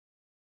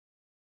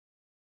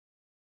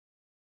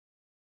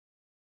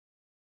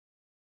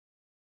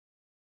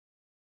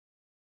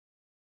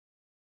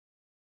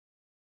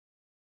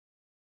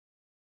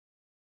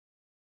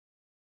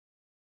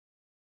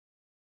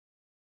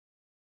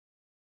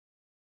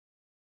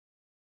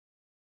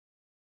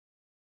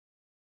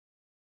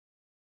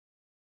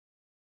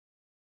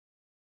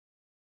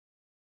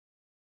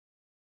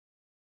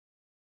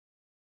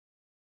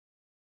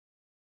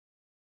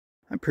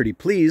I'm pretty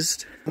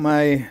pleased.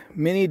 My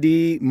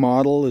MiniD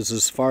model is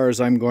as far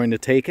as I'm going to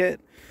take it.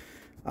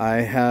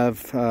 I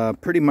have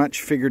pretty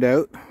much figured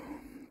out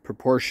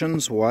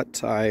proportions,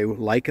 what I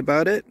like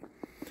about it,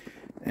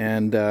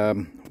 and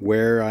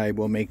where I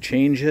will make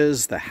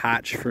changes. The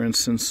hatch, for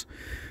instance,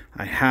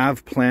 I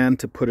have planned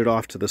to put it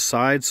off to the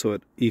side so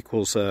it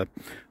equals a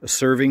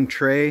serving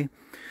tray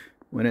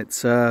when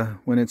it's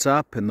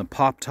up, and the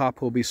pop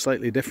top will be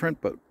slightly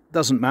different, but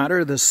doesn't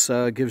matter. This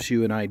gives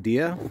you an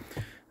idea.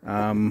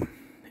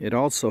 It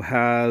also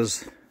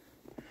has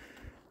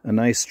a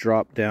nice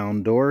drop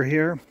down door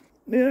here.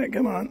 Yeah,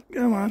 come on,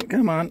 come on,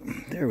 come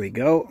on. There we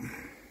go.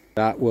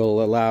 That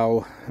will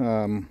allow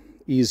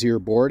easier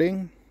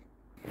boarding.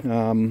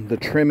 The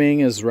trimming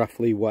is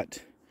roughly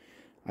what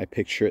I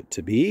picture it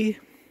to be.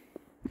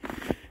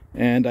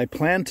 And I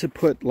plan to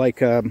put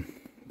like a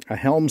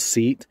helm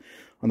seat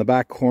on the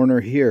back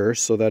corner here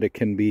so that it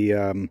can be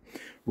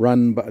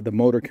run by, the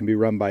motor can be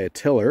run by a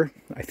tiller.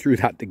 I threw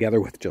that together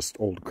with just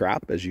old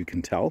crap, as you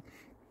can tell.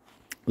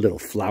 A little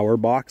flower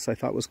box I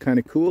thought was kind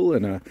of cool,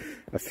 and a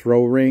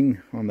throw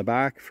ring on the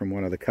back from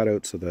one of the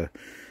cutouts of the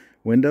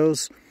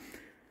windows.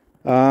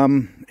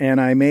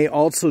 And I may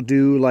also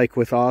do, like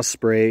with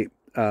Osprey,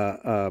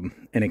 an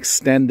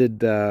extended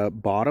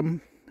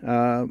bottom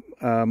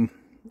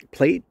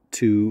plate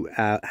to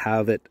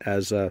have it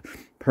as a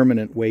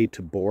permanent way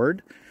to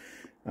board.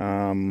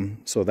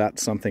 So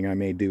that's something I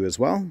may do as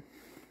well.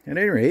 At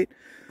any rate,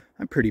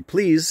 I'm pretty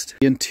pleased.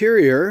 The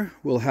interior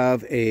will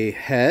have a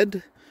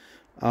head.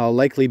 I'll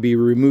likely be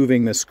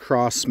removing this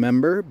cross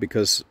member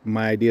because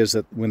my idea is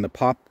that when the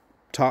pop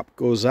top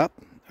goes up,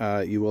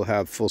 you will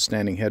have full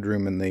standing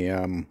headroom in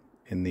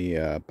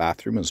the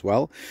bathroom as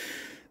well.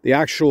 The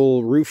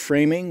actual roof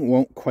framing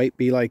won't quite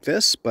be like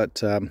this,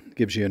 but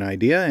gives you an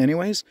idea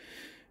anyways.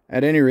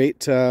 At any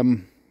rate,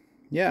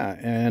 yeah,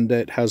 and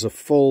it has a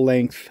full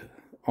length,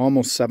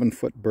 almost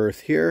 7-foot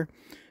berth here,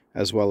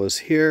 as well as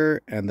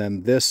here, and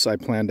then this I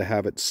plan to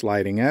have it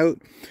sliding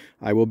out.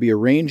 I will be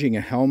arranging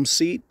a helm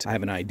seat. I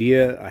have an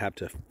idea. I have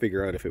to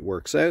figure out if it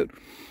works out.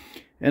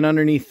 And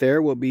underneath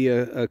there will be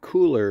a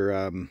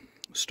cooler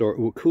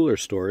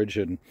storage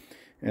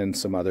and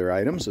some other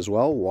items as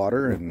well,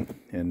 water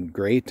and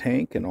gray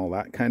tank and all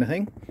that kind of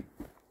thing.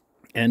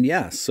 And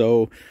yeah,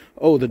 so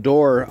the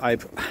door,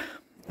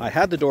 I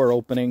had the door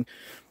opening,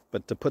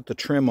 but to put the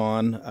trim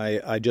on,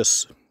 I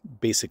just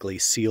basically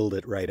sealed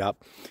it right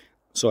up.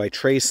 So I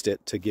traced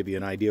it to give you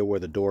an idea where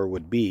the door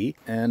would be.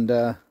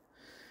 And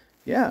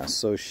yeah,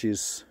 so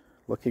she's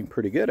looking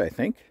pretty good, I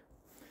think.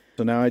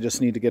 So now I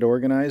just need to get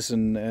organized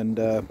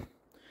and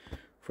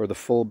for the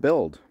full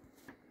build.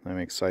 I'm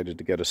excited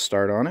to get a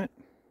start on it.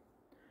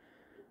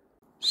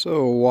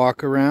 So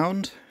walk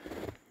around.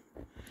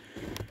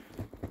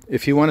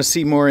 If you want to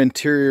see more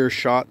interior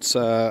shots,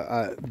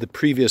 the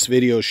previous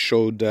videos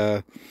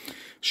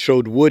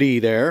showed Woody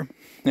there.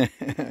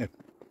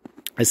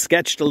 I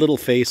sketched a little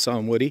face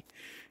on Woody.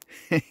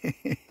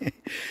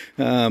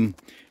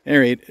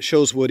 Anyway, it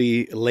shows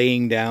Woody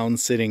laying down,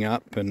 sitting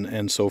up,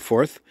 and so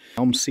forth.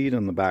 Helm seat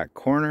on the back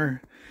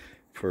corner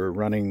for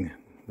running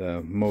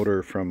the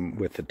motor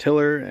with the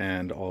tiller,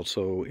 and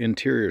also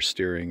interior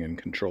steering and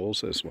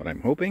controls is what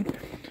I'm hoping.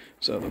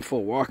 So the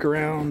full walk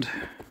around.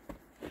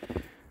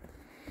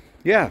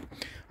 Yeah,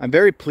 I'm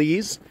very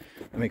pleased.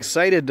 I'm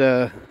excited.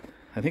 I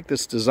think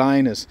this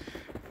design is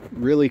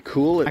really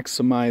cool. It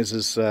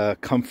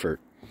maximizes comfort.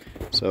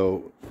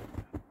 So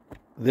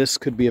this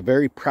could be a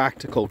very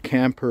practical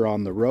camper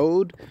on the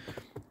road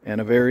and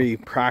a very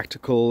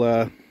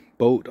practical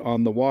boat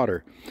on the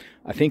water.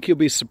 I think you'll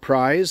be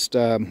surprised.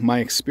 My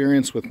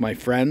experience with my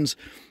friends'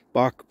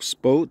 box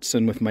boats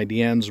and with my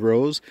Deanne's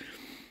Rose,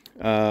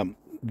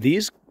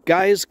 these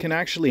guys can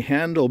actually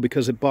handle,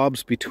 because it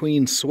bobs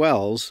between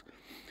swells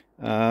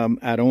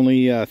at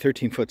only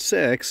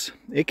 13'6",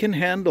 it can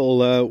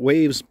handle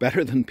waves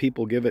better than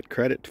people give it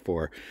credit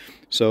for.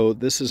 So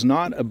this is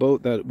not a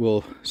boat that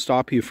will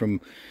stop you from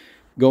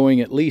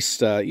going, at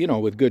least, you know,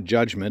 with good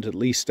judgment, at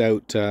least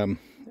out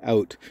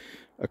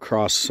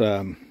across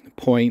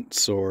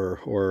points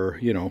or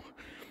you know,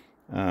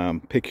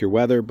 pick your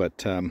weather,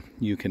 but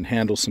you can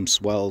handle some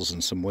swells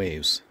and some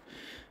waves.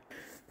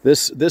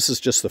 This is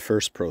just the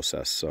first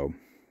process. So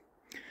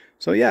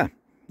yeah,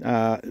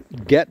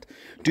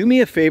 do me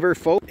a favor,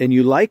 folks, and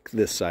you like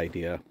this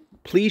idea,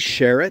 please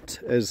share it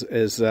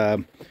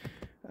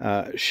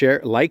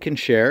like and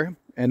share.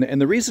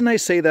 And the reason I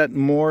say that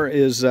more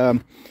is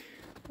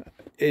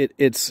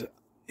it's,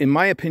 in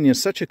my opinion,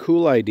 such a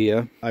cool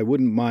idea. I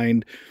wouldn't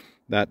mind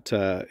that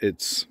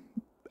it's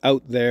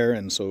out there,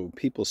 and so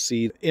people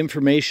see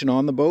information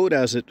on the boat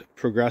as it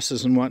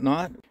progresses and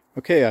whatnot.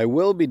 Okay, I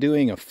will be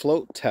doing a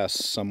float test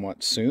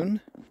somewhat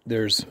soon.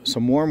 There's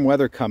some warm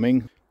weather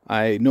coming.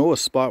 I know a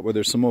spot where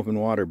there's some open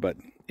water, but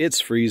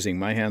it's freezing.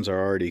 My hands are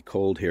already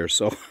cold here,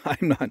 so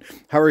I'm not...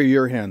 How are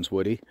your hands,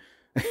 Woody?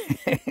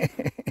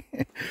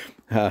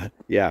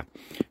 Yeah,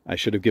 I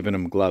should have given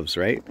him gloves,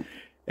 right?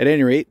 At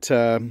any rate,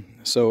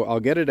 so I'll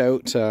get it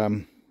out.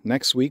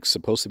 Next week's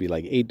supposed to be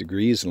like 8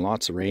 degrees and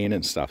lots of rain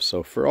and stuff.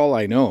 So for all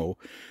I know,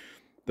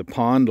 the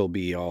pond will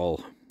be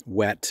all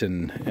wet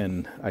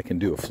and I can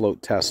do a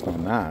float test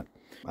on that.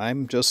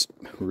 I'm just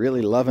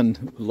really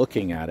loving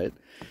looking at it.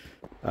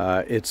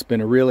 It's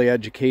been a really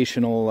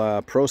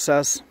educational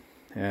process,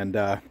 and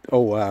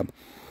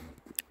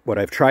what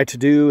I've tried to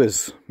do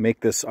is make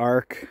this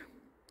arc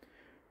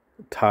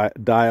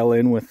dial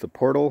in with the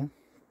portal.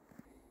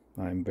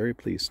 I'm very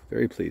pleased,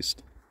 very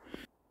pleased.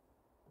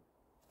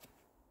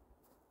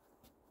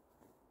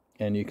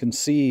 And you can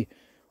see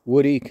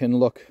Woody can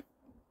look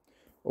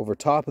over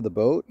top of the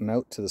boat and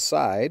out to the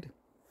side.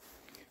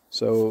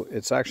 So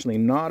it's actually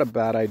not a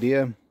bad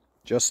idea,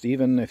 just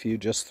even if you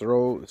just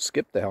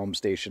skip the helm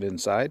station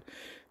inside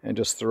and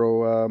just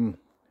throw an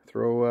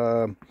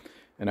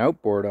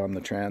outboard on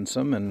the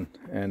transom,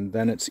 and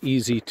then it's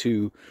easy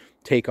to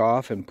take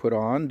off and put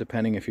on,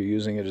 depending if you're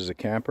using it as a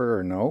camper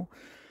or no.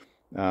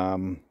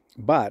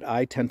 But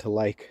I tend to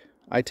like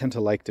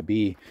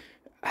to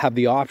have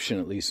the option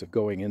at least of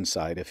going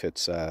inside if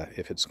it's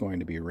going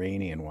to be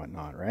rainy and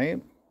whatnot,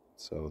 right?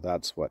 So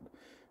that's what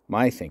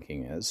my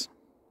thinking is.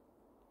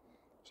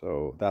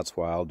 So that's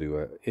why I'll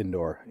do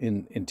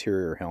an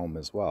interior helm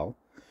as well.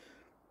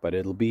 But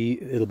it'll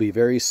be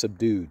very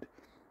subdued.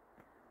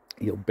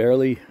 You'll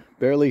barely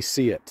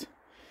see it.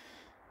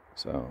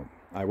 So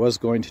I was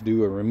going to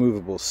do a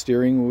removable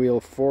steering wheel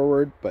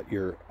forward, but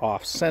you're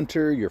off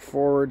center, you're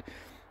forward.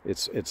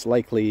 It's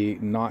likely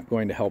not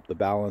going to help the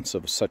balance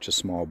of such a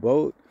small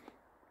boat.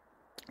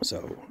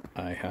 So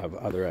I have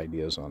other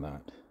ideas on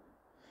that.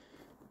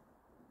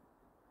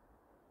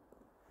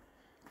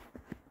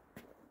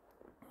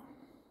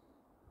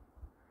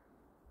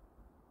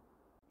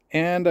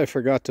 And I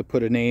forgot to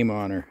put a name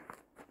on her.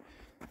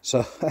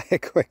 So I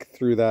quick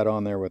threw that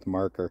on there with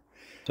marker.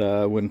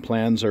 When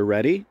plans are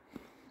ready,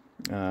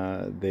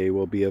 they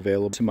will be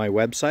available to my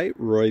website,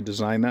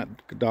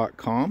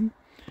 roydesignthat.com.